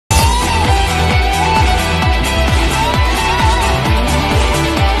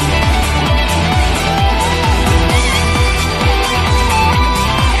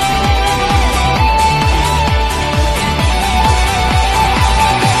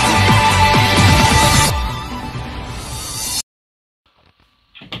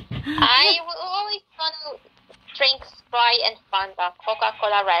and Fanta.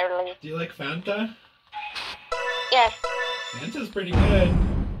 Coca-Cola rarely. Do you like Fanta? Yes. Fanta's pretty good.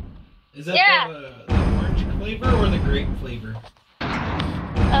 Is that the orange flavor or the grape flavor?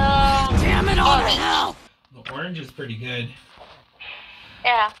 Damn it all orange. hell! The orange is pretty good.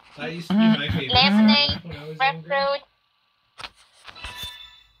 Yeah. That used to be my favorite. Lemonade, when I was grapefruit.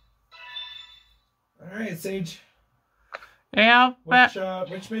 younger. Alright, Sage. Yeah, but...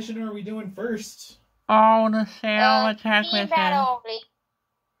 Which mission are we doing first? Oh, the sail attack Team mission. battle only.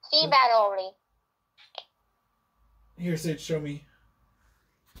 Team battle only. Here, Sage, show me.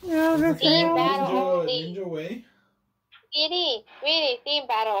 Yeah, the Team sail. battle only. Ninja way? Really, team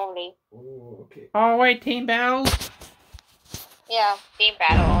battle only. Oh, okay. Oh, wait, team battle? Yeah, team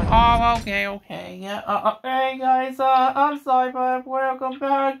battle only. Oh, okay. Yeah, hey guys, I'm sorry, but welcome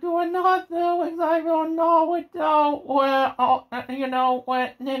back to another exciting Naruto, where, you know,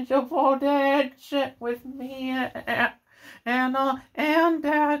 when Ninja for that shit with me, and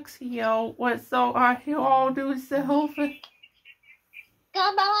Dax, yo, so I hear all do self. こ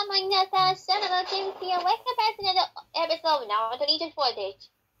んばんは、皆さん。シャナの天気を Welcome back to another episode of Naruto Ninja Footage.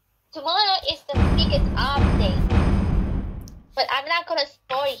 Tomorrow is the biggest update. But I'm not gonna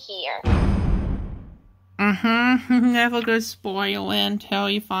spoil here. Never gonna spoil it until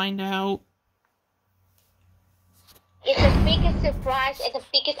you find out. It's the biggest surprise and the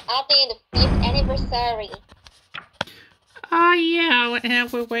biggest update in the 5th anniversary. Oh yeah,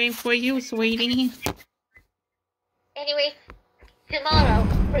 and we're waiting for you, sweetie. Anyways, tomorrow,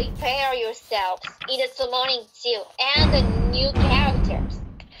 prepare yourselves in the summoning seal and the new characters.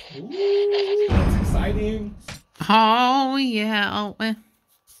 Ooh, that's exciting. Oh yeah. Alright,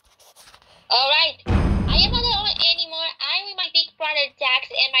 I am not alone anymore. I'm with my big brother Dax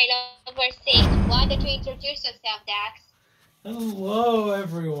and my lover Sage. Why don't you introduce yourself, Dax? Hello,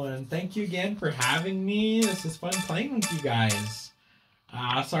 everyone. Thank you again for having me. This is fun playing with you guys.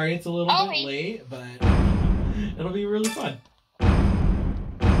 Sorry it's a little bit late, but it'll be really fun.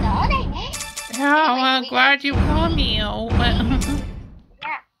 Yeah, I'm glad you called me. Yeah,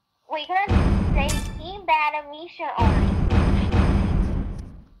 we're gonna say team battle mission only.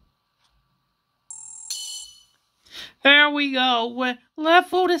 There we go. We're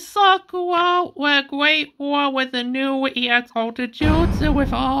level to Sakura. We're Great War with a new EX Ultra Jutsu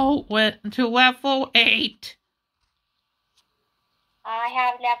with all to level 8. I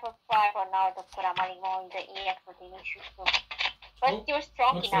have level 5 for now to put Amarimo in the EX of the Jutsu. But you're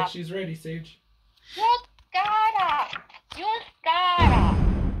strong Looks enough. like she's ready, Sage. You gotta!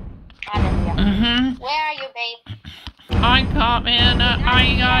 Hallelujah. Where are you, babe? I got, man.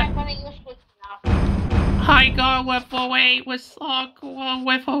 I got level 8 with Sakura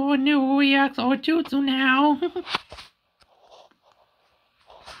with a new EX Ultra Jutsu now.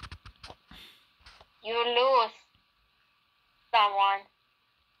 You lose someone.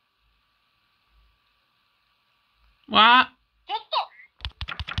 What? ちょ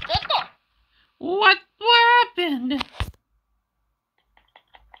っと What happened?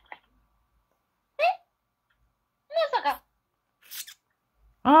 まさか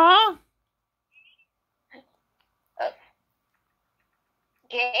Huh?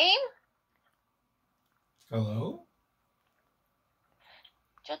 Game? Hello?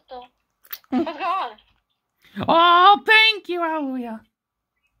 ちょっと What's going on? Oh, thank you, Aluya.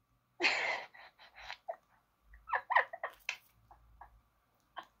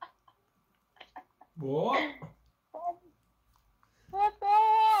 What? What's going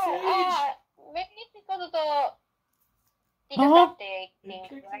on? Sage. Maybe it's because of the update thing,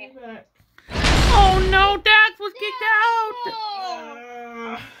 Kick right? me back. Oh no, Dax was kicked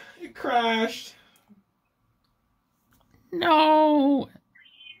out. It crashed. No.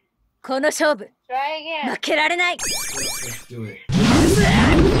 この勝負 Try again. 負けられない Let's do it.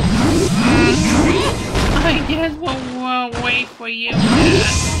 I guess we'll wait for you.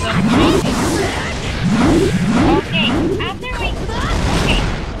 Okay, after we... Okay.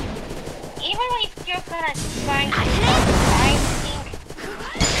 Even if you're gonna try to...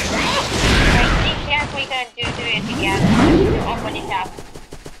 I think that we're gonna do it together to open it up.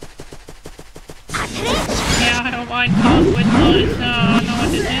 Yeah, I don't mind talk with us. I don't know what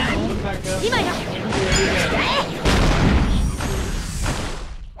to do. Back up. 今よ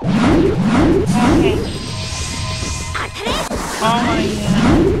Okay. Oh my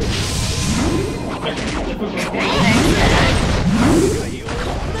god.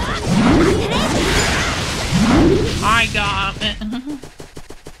 I got it.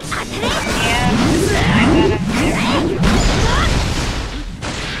 Yeah, I got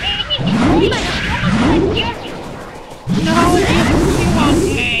it. No, it's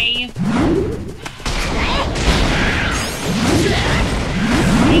okay.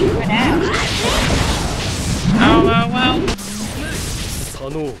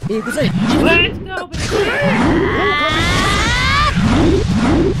 行くぜ。 Let's go, baby.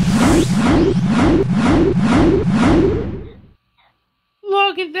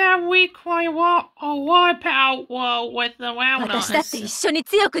 Look at that weak wipeout with the wellness. 私だって一緒に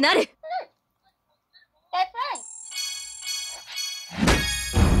強くなる。 That's right.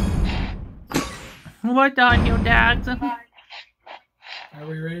 What on you, Dax? Are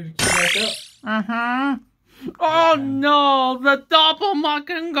we ready to keep back up? Uh-huh. Oh no, the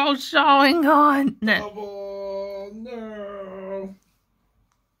doppelmucken goes showing on. Oh, no.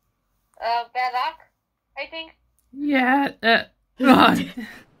 Bad luck, I think. Yeah, No, then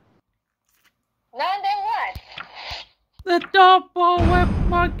what? the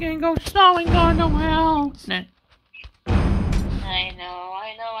doppelmucken goes showing on the well. I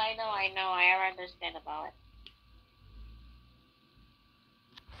know. I understand about it.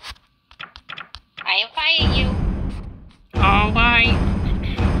 I am fighting you. Alright.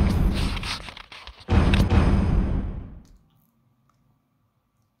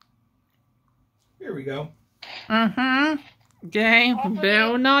 Here we go. Mm-hmm. Okay,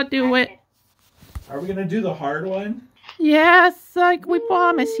 better not do it. Are we gonna do the hard one? Yes, like we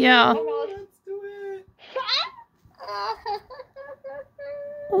promised ya. Let's do it.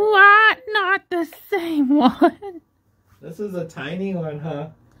 What? Not the same one. This is a tiny one, huh?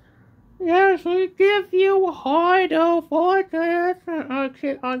 Yes, we give you a harder for this.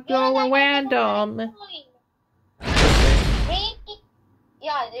 Okay, I'll go random.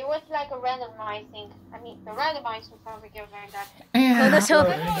 Yeah, it was like a randomizing. I mean, the randomizing probably give like that. この Yeah. 勝負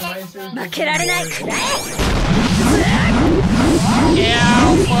Randomizers 負けられない。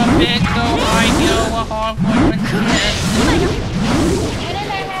 Yeah, for big so I know a hard one for this. Didn't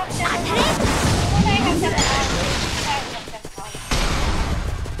I have seven?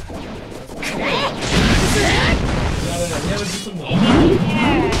 You gotta do some more.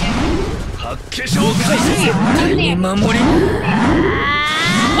 Yeah. 発揮紹介せよ。絶対に守り。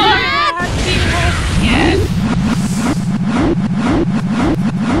 Yes.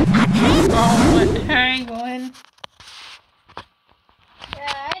 Oh, penguin.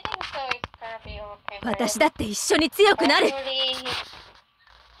 Yeah, I think so. It's gonna be okay. 私だって一緒に強くなる。 Hopefully,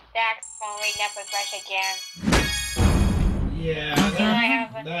 Dax won't never crash again. Yeah,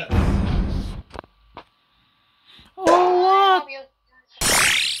 that. Oh, look.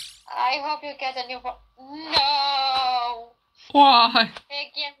 I hope you get a new phone. No! Why?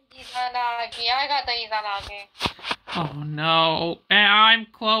 They give me Izanagi. I got the Izanagi. Oh no. And I'm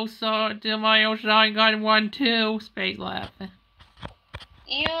closer to my Oshigan one too. Space left.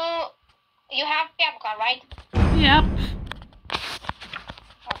 You have Babka, right? Yep.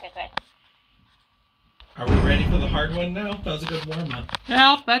 Okay, good. Are we ready for the hard one now? That was a good warm up.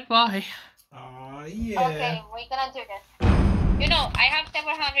 Yep, that's why. Aw, yeah. Okay, we're gonna do this. You know, I have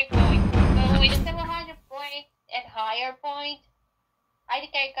 700 points. So with the 700 points and higher points, I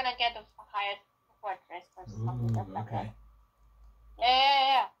think I'm gonna get the highest fortress or something Ooh, like that. okay.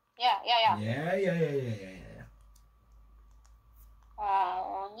 Yeah. Yeah.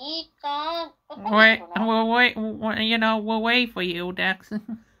 Wait, you know, we'll wait for you, Dex.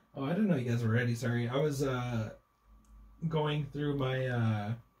 Oh, I didn't know you guys were ready. Sorry, I was going through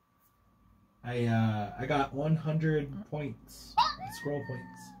my I got 100 points, scroll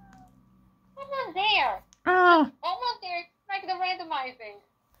points. Almost there. Oh, Almost there. It's like the randomizing.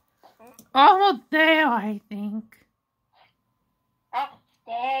 almost there, I think. Oh,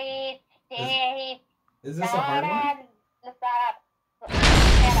 there it. Is this a hard one?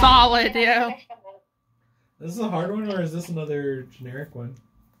 Solid, yeah. This is a hard one, or is this another generic one?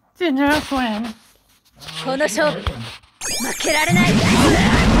 It's a nerf one. Oh, この it's a 勝負 hard one. 負けられない。 We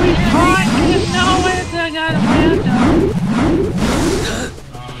caught him nowhere to get random.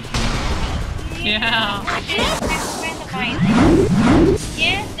 Yeah.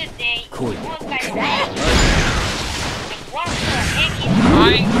 Yesterday, it was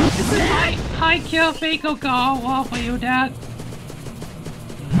like I kill Faker go all for you, Dad.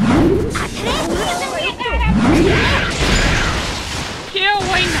 Kill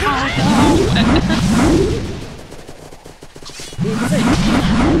Wayne though. 行くぜ。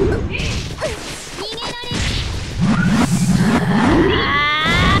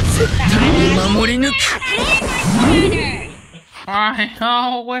 絶対に守り抜く。 I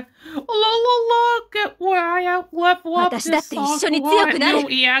know. Look at where I have leveled up this new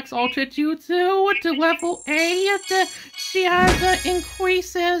EX Ultra Jutsu to level 8. She has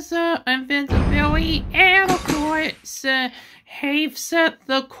increases invincibility and of course have set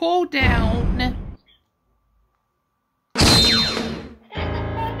the cooldown. That's a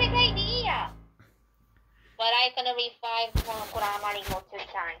perfect idea. But I'm gonna revive Kuramarin Mode 3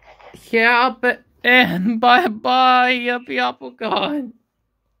 times. Yeah, but bye, Byakugan.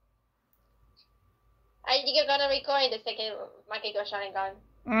 I think you're gonna record the second Makiko Sharingan.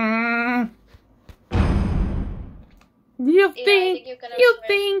 You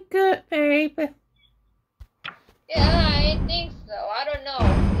think, babe? Yeah, I think so. I don't know.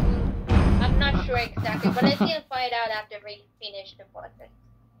 I'm not sure exactly, but I still find out after we finish the process.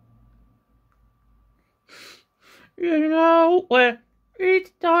 You know,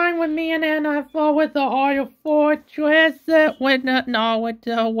 each time when me and Anna fall with the Higher Fortress, when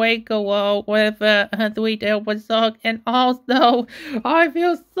Naruto wake up with 3 suck, and also I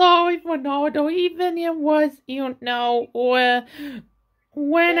feel sorry for Naruto, even it was, you know,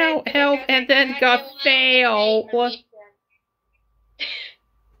 went out help and then got failed.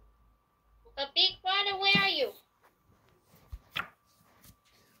 The big brother, where are you?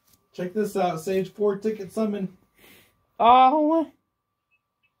 Check this out, Sage 4 ticket summon. Oh,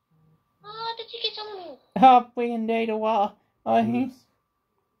 the ticket summon. happy and data wall. Okay.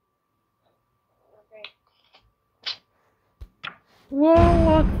 We'll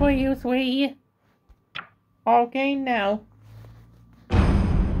look for you, sweetie. Okay, now.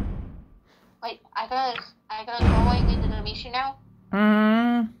 Wait, I gotta go into the mission now?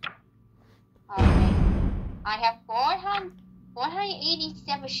 Okay. I have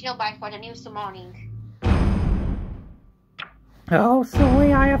 487 shinobi for the new summoning. Oh,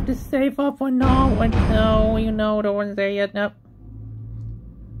 sorry, I have to save up for no until, you know, the ones there yet. Nope.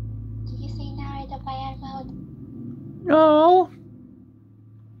 Did you say Naruto Baryon Mode? No.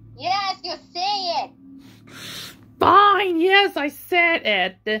 Yes, you say it! Fine, yes, I said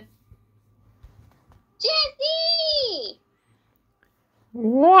it. Jesse!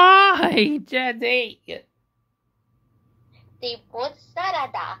 Why, Jesse? They put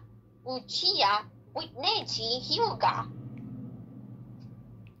Sarada, Uchiha, with Neji, Hyuga.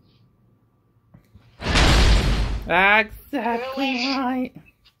 Exactly right.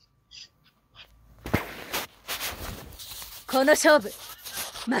 この勝負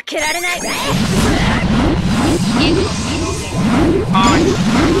負けられない。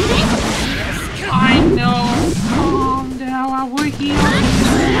I know. Calm down. I'm working on it.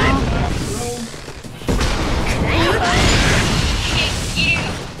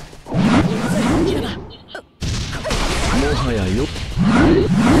 もはやよ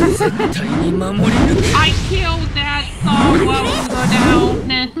絶対に守り抜く I killed that sorrow down.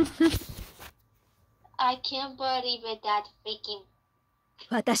 I can't believe it, that freaking...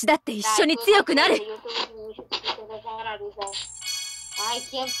 私だって一緒に強くなる。I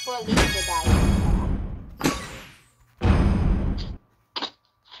can't believe that.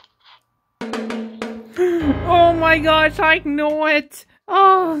 Oh my gosh, I know it.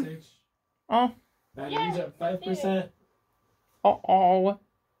 Oh. Sage. Oh. Battery's at 5%. Uh-oh.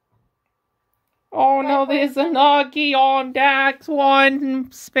 Oh no, there's a Nagi on Dax.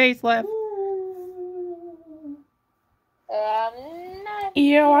 1 space left.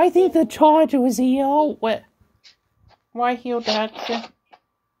 Yeah, I think the charger was healed. What? Why heal Dax? Okay,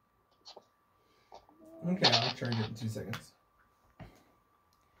 I'll charge it in 2 seconds.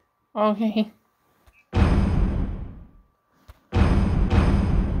 Okay.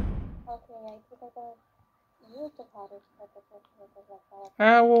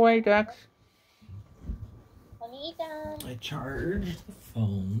 We'll wait, Dax. I charged the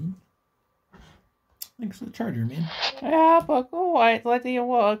phone. Thanks for the charger, man. Yeah, but go on. Let's see it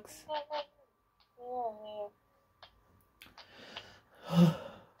works.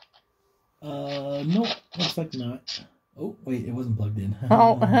 Nope. Looks like not. Oh, wait, it wasn't plugged in.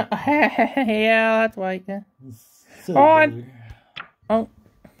 Oh, yeah, that's right. So On. Oh.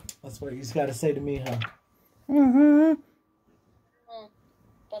 That's what you just gotta say to me, huh? Mm-hmm.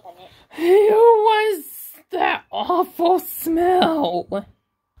 Who was that awful smell?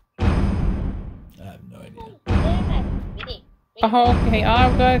 I have no idea. Okay,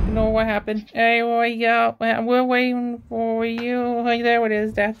 I'm gonna know what happened. Hey, we're waiting for you. Hey, there it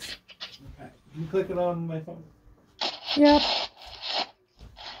is, Dax. Okay. You click it on my phone. Yep.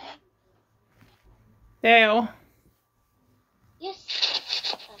 There. Yes.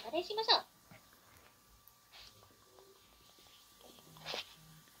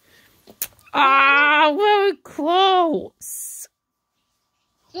 Ah, very close.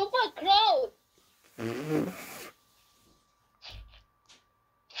 Super close.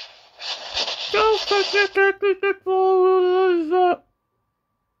 Don't forget that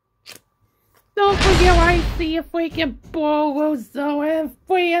don't forget I see if we can borrow so and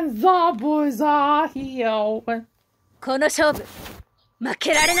friends Zobos are here. この勝負負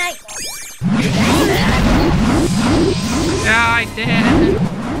けられない。Yeah, I did.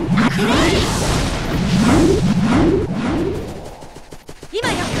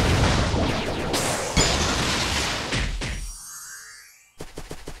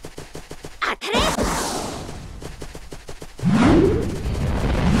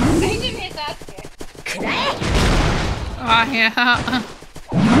 Yeah.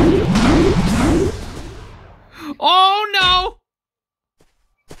 Oh no!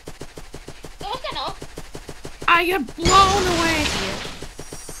 I get blown away.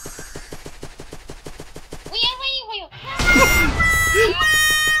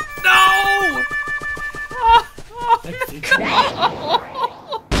 No!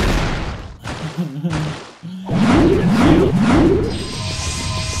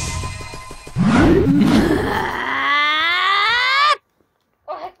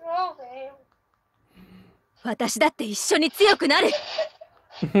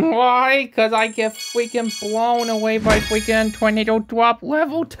 Why? Because I get freaking blown away by freaking tornado drop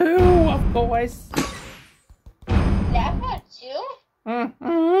level 2, of course. Level 2?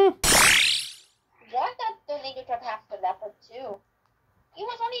 Mm-hmm. What that tornado drop have for level 2? He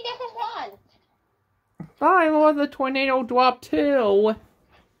was only level 1. I was the tornado drop 2.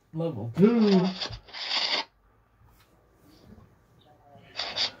 Level 2.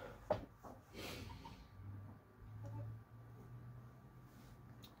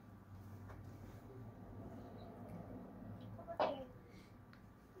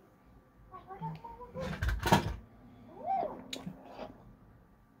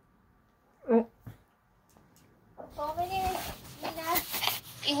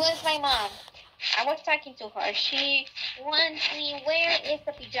 It was my mom. I was talking to her. She wants me, where is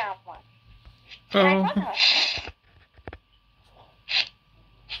the pajama one? And I brought her.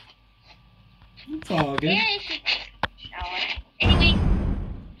 It's all good. Where is she? Shower. Anyway,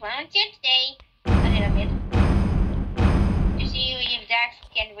 volunteer today a little bit to see if Dax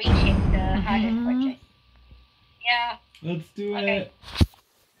can reach it, the hardest purchase. Yeah. Let's do Okay. it.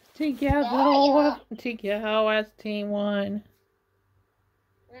 Together, Oh, together as Team 1.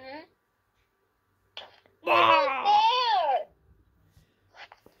 Mm-hmm. Why?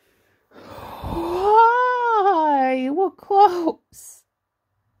 We're close.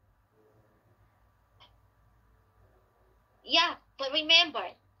 Yeah, but remember,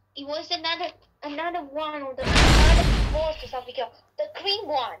 it was another one of the other forces of the green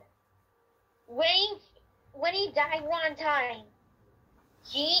one. When he died one time,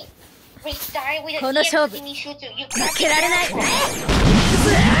 he restarted with a enemy shooter. You can't get that one.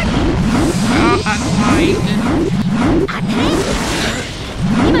 Oh, that's fine.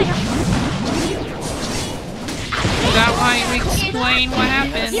 Is that why we explain what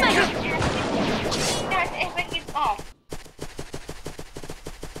happened? That effect is off.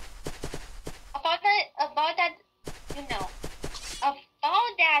 About that, you know,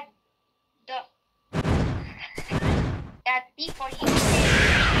 about that, that people you know.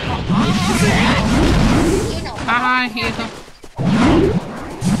 He's a...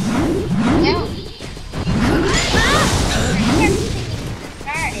 Well,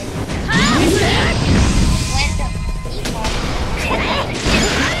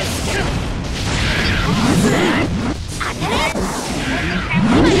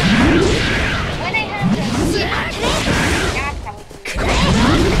 when I have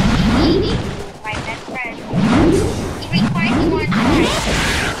my best friend, it requires one time.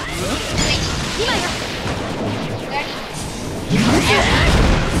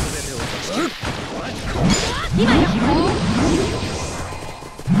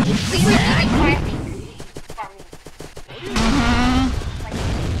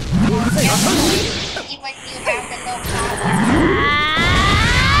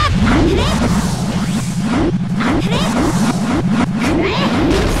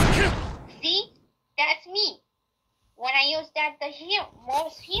 See? That's me. When I use that, the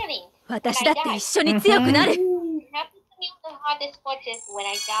most healing. 私だって一緒に強くなる。 It happened to me with the hardest fortress when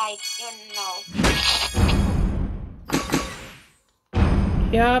I died. You know.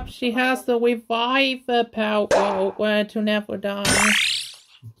 Yup, she has the revive power to never die.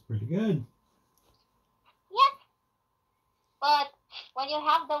 It's pretty good. Yeah. But when you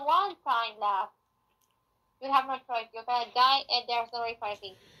have the one time left, you have no choice. You're gonna die and there's no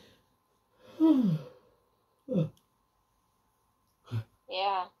reviving.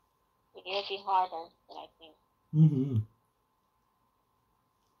 Yeah. It will be harder than I think. Mm-hmm.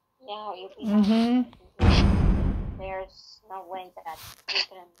 Yeah, you'll be harder. There's no way that you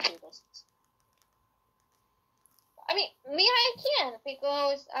can do this. I mean, me I can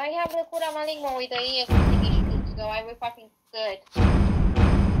because I have the Kuramalingo with the EX issues, so I will fucking good.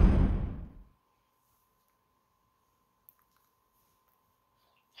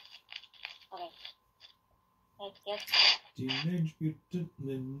 Thank you. Teenage Mutant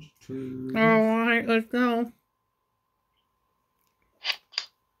Ninja Turtles. Alright, let's go.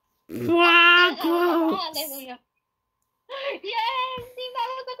 Wow, close. Hallelujah. Yes,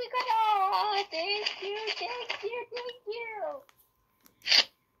 thank you.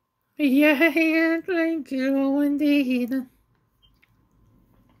 Yeah, thank you indeed.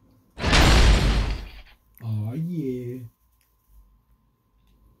 Oh yeah.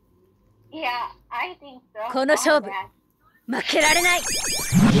 Yeah, I think so. この勝負 負けられない Yep,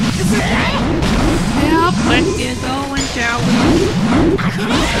 let's get going, shall we?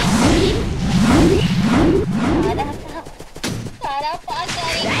 パラパカリ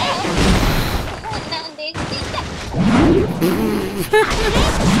カこんなんでした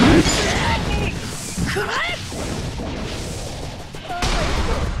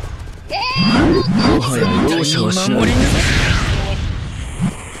もはや容赦はしない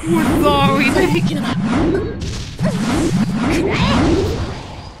We're sorry, baby.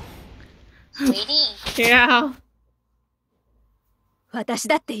 Sweetie. Yeah. 私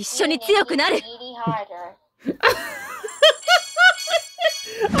だって一緒に強くなる Really harder. I'm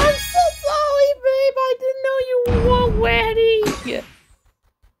so sorry, babe. I didn't know you were ready.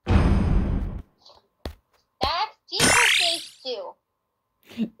 That's Jesus face too.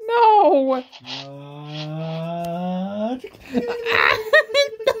 No.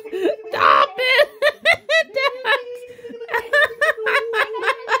 Stop it.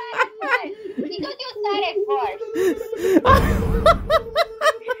 Because you said it first.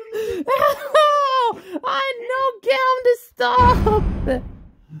 I know, get him to stop.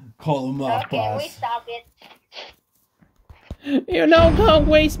 Call him off, Okay, boss. we stop it. You know, don't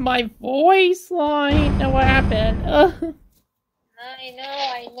waste my voice line. What happened? I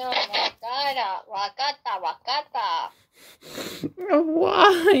know. Wakata.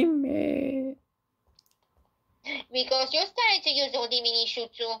 Why, man? Because you started to use Odimini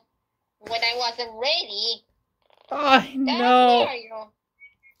Shutsu when I wasn't ready. I That's know. where you.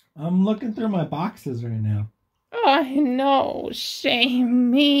 I'm looking through my boxes right now. I know. Shame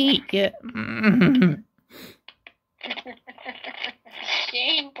me.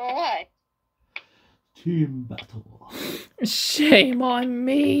 Shame for what? Team battle. Shame on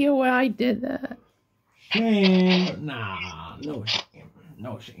me when I did that. Shame. Nah, no shame.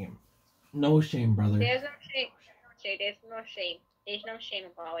 No shame. No shame, brother. There's no shame. There's no shame. There's no shame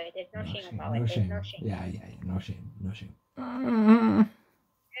about it. There's no shame about it. No There's shame. no shame. Yeah. No shame. No shame. Yeah.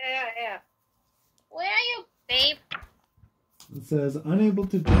 Where are you, babe? It says unable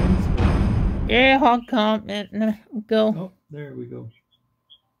to join squad. Yeah, I'll come and go. Oh, there we go.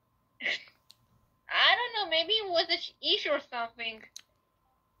 I don't know. Maybe it was an issue or something.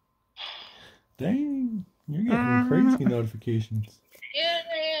 Dang, you're getting crazy notifications. Yeah.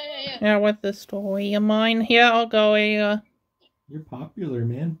 Yeah, with the story of mine. Yeah, I'll go. You're popular,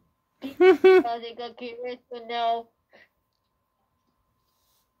 man. Because I got curious to know.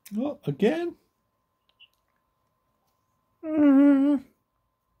 Oh, again?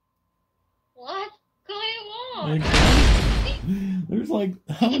 What's going on? There's like,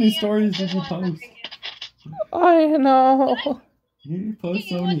 how many stories did you post? I know. You post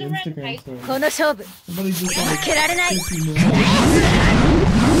so many Instagram stories. この勝負 Somebody just 負 like けられない 50 more.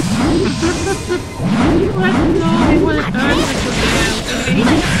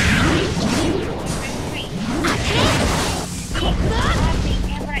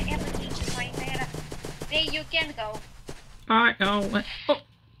 There you can go. I know.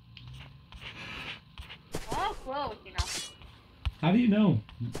 Oh, close, you know. How do you know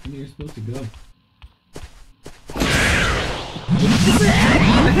when you're supposed to go?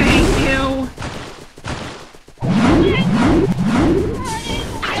 Thank you.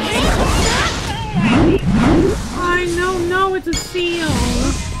 I know, no, it's a seal.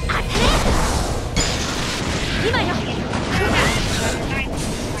 今よ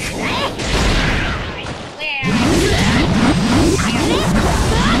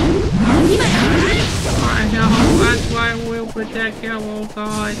I know, that's why we'll protect you, oh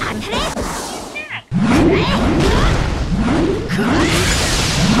God.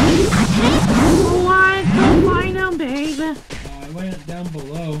 What? Go find him, babe. I went down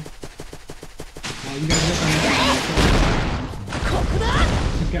below. You gotta get my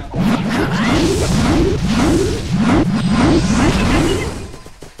Check out.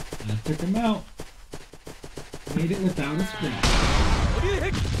 I took him out. Made it without a scratch.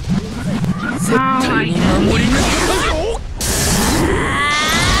 絶対に守り抜くぞ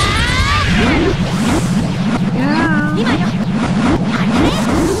Yeah. 今よ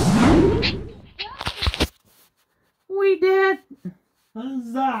We did. Huh?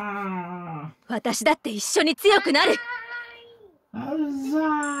 Huzzah! 私だって一緒に強くなる。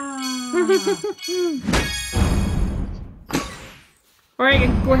 Huzzah!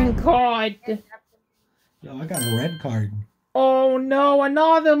 Friggin' green card. Yo, I got a red card. Oh no,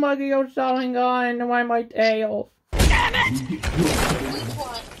 another Magio Sharingan on my tail. Damn it!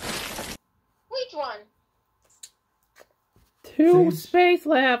 Which one? 2 space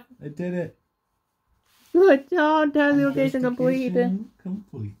left. I did it. Good job, task location complete.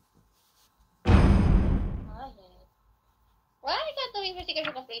 Complete. Why I got the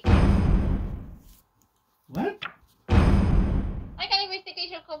investigation complete? What? I got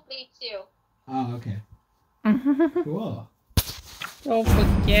investigation complete too. Oh, okay. Cool. Don't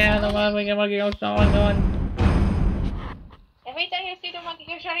forget about Magio Sharingan. Every time you see the monkey,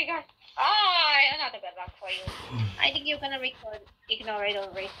 you're shutting on. Oh, another good luck for you. I think you're gonna ignore it or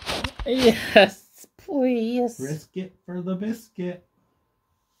risk it. Yes, please. Risk it for the biscuit.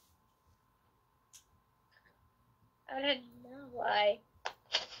 I don't know why.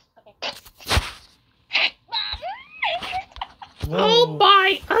 Okay. Oh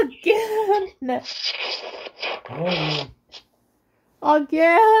my, again! Oh.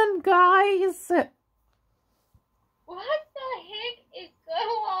 Again, guys! What the heck is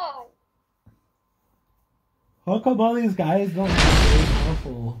going on? How come all these guys don't have very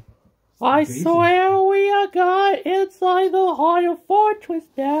powerful? I swear we got inside the Higher Fortress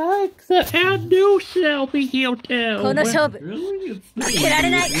next, and new shall be here too. この勝負 Really? 負けられ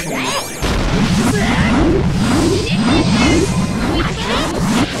ない。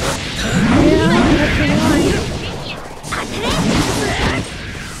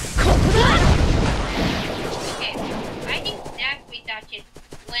 Okay, I think next we touch it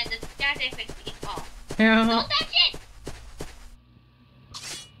when the stat effect is off. Yeah. Don't touch it!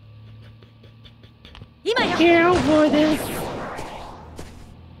 今よ。 Here for this.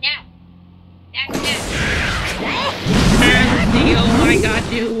 Now! That's it! And deal, I got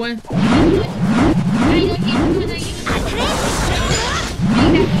you. I don't need to do that.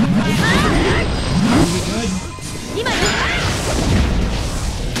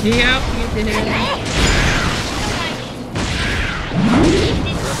 Yep, you did it.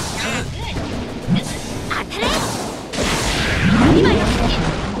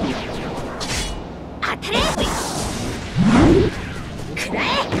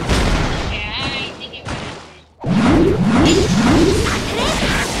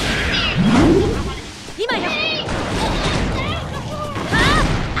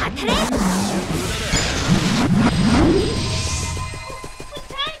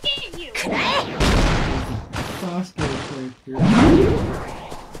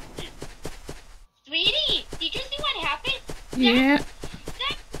 Sweetie, did you see what happened? Yeah.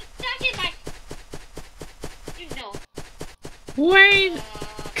 That is like, you know. Wait.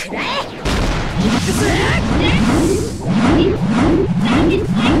 That is like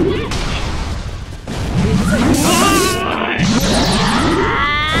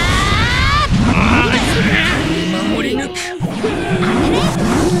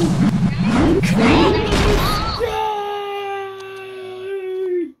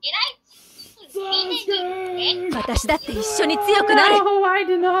Oh, I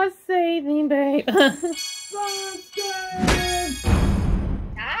did not say anything, babe.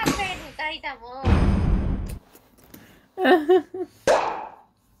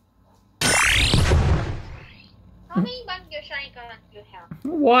 How many buttons your shiny gun do you have?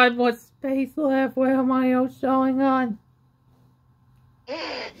 What was space left? Where am I showing on?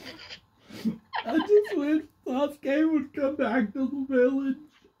 I just wish Sasuke would come back to the village.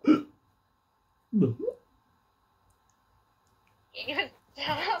 No. You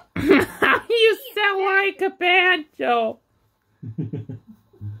stop. You sound like a banjo.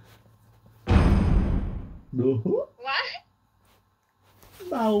 No. What?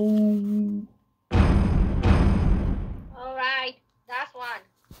 No. Alright, last one.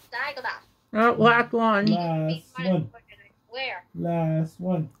 Diagonal. Oh, last one. Last one. Where? Last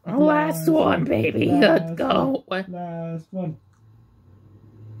one. Last one, baby. Let's go. Last one.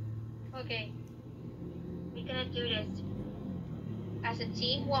 Okay. We're gonna do this. As a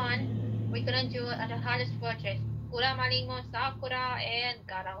team one, we're gonna do it at the hardest fortress. Kura Maringo, Sakura, and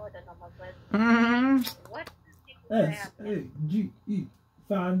Gara or the normal person. What? S-A-G-E.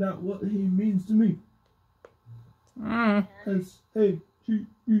 Find out what he means to me.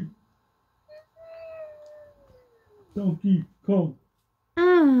 S-A-G-E. Donkey Kong.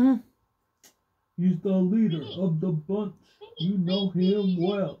 He's the leader of the bunch. You know him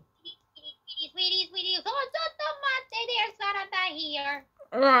well. Sweetie, there's Sarata here.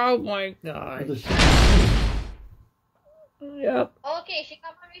 Oh my god. Yep. Okay,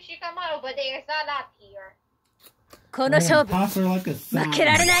 Shikamaru, but there's a lot here. この勝負 Toss her like a 負け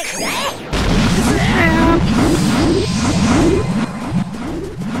られ salad. ない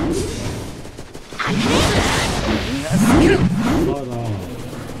Hold on.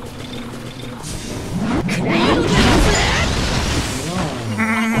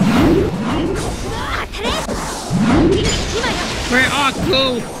 We're all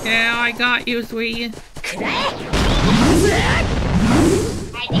cool. Yeah, I got you, sweetie. I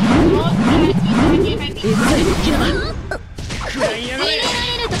think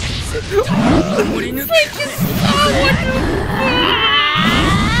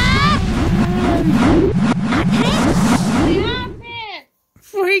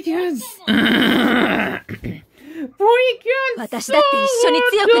Freakers! Freakers! 私だって一緒に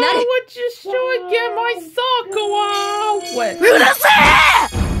強くなる What you should get my soccer out!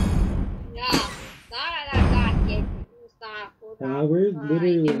 We're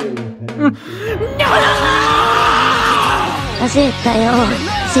literally No! 焦ったよ。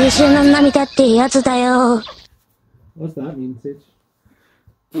青春の涙ってやつだよ。What's that mean, Sage?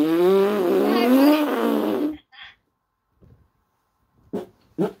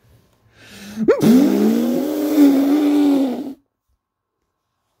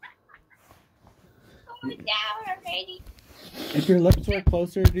 If your lips were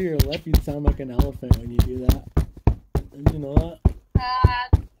closer to your lip, you'd sound like an elephant when you do that. Did you know that?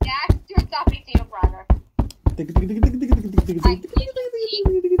 That's you're talking to your brother. It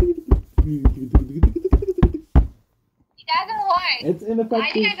doesn't work. It's I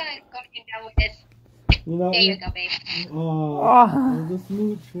ineffective. think I'm gonna go down with this. You know, There you go, babe. Oh, the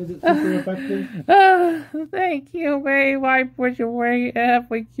smooch, was it super effective? Thank you, babe. I push away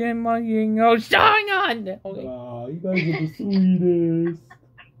every chimney goes shine on. Okay. Oh, you guys are the sweetest.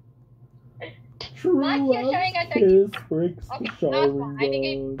 True Not love you showing us kiss breaks Okay, the no, showering I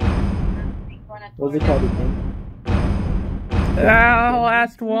think bone. What's it called again?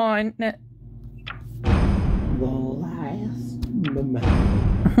 Last one. The last moment.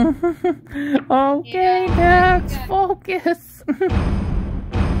 Okay, Yeah, next, yeah. focus.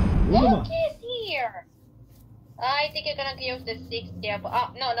 Luma. Focus here. I think you're gonna use the 6th step. Oh,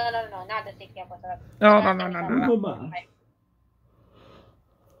 no, not the 6th step. No. Luma.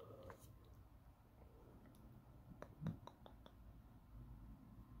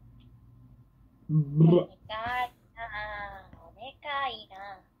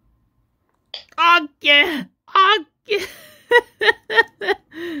 Okay.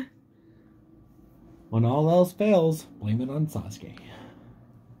 When all else fails, blame it on Sasuke.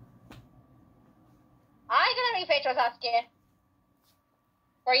 I'm gonna repeat your Sasuke.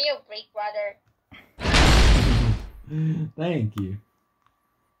 For you, Greek brother. Thank you.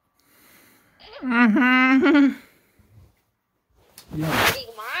 Yeah. Big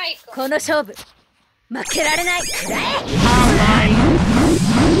Michael. この勝負負けられないくらえ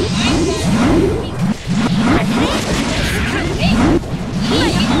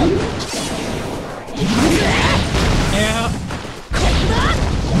Yeah.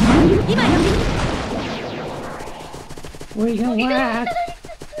 今よ We can whack.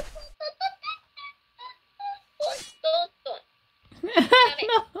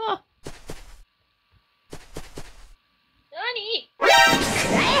 No. 何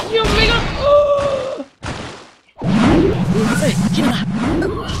You make a.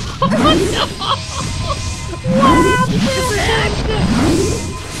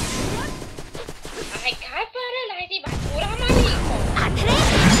 I can't paralyze my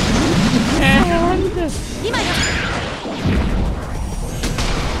Kuramaliko. 今よ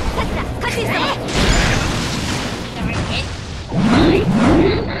さっさ勝ち様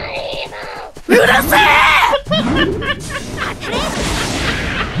うるせ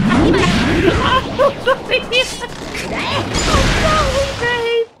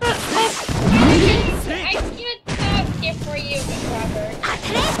I can't stop it for you, brother.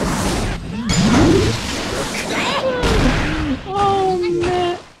 Oh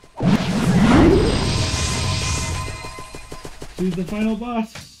man. She's the final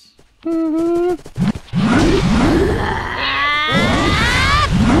boss.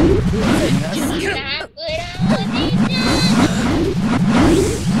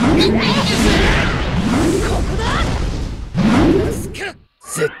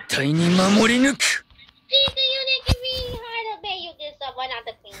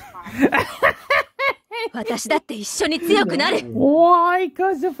 Why? 私だって一緒に強くなる Why?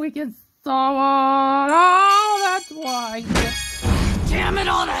 Because if we can someone. Oh, that's why. Damn it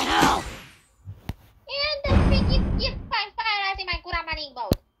all to hell And the freaking gift by paralyzing my Kuramarin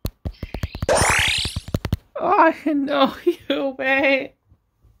boat. I know you, babe.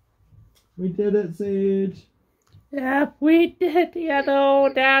 We did it, Sage. Yeah, we did,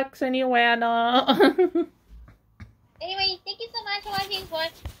 Dax and Joanna. Anyway, thank you so much for watching for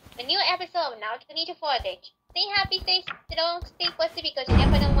the new episode of Naruto Ninja Footage. Stay happy, stay strong, stay positive because you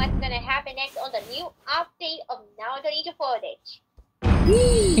never know what's gonna happen next on the new update of Naruto Ninja Footage.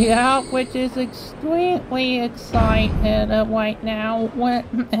 Yeah, which is extremely exciting right now,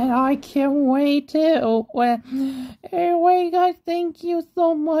 and I can't wait too. Anyway, guys, thank you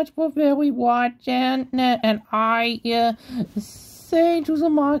so much for really watching, and I, Sage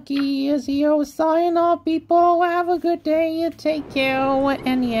Uzumaki is here, sign off, people, have a good day, take care,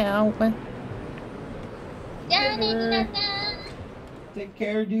 and yeah. Take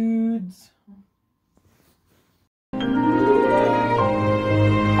care, dudes.